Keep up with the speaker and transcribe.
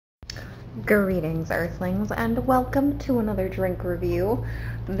Greetings, Earthlings, and welcome to another drink review.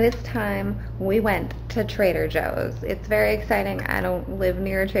 This time we went to Trader Joe's. It's very exciting. I don't live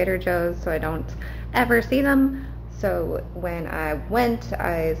near Trader Joe's, so I don't ever see them. So when I went,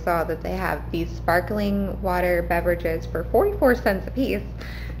 I saw that they have these sparkling water beverages for 44 cents a piece.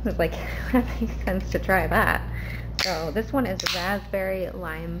 I was like, that makes sense to try that. So this one is raspberry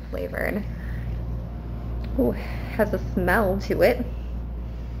lime flavored. Ooh, has a smell to it.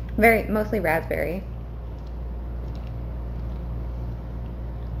 Mostly raspberry.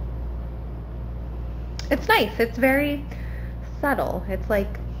 It's nice. It's very subtle. It's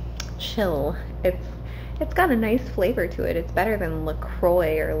like chill. It's got a nice flavor to it. It's better than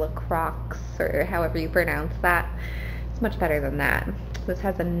LaCroix or LaCroix or however you pronounce that. It's much better than that. This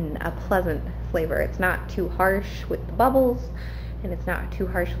has a pleasant flavor. It's not too harsh with the bubbles, and it's not too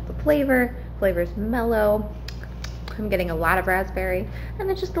harsh with the flavor. Flavor's mellow. I'm getting a lot of raspberry and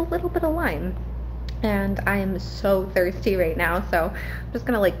then just a little bit of lime. And I am so thirsty right now, so I'm just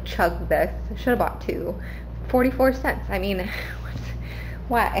gonna like chug this. I should have bought two. 44 cents. I mean,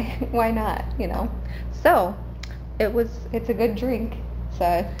 why? Why not, you know? So, it's a good drink.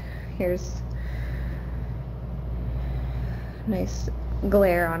 So, here's nice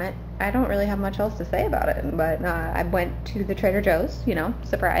glare on it. I don't really have much else to say about it, but I went to the Trader Joe's, you know,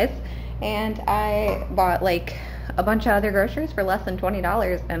 surprise, and I bought like a bunch of other groceries for less than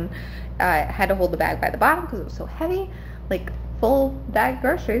 $20, and I had to hold the bag by the bottom because it was so heavy, like full bag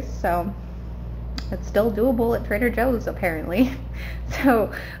groceries, so it's still doable at Trader Joe's apparently.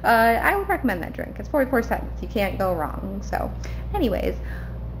 So I would recommend that drink. It's 44 cents. You can't go wrong. So anyways,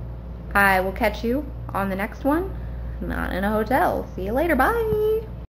 I will catch you on the next one. Not in a hotel. See you later. Bye.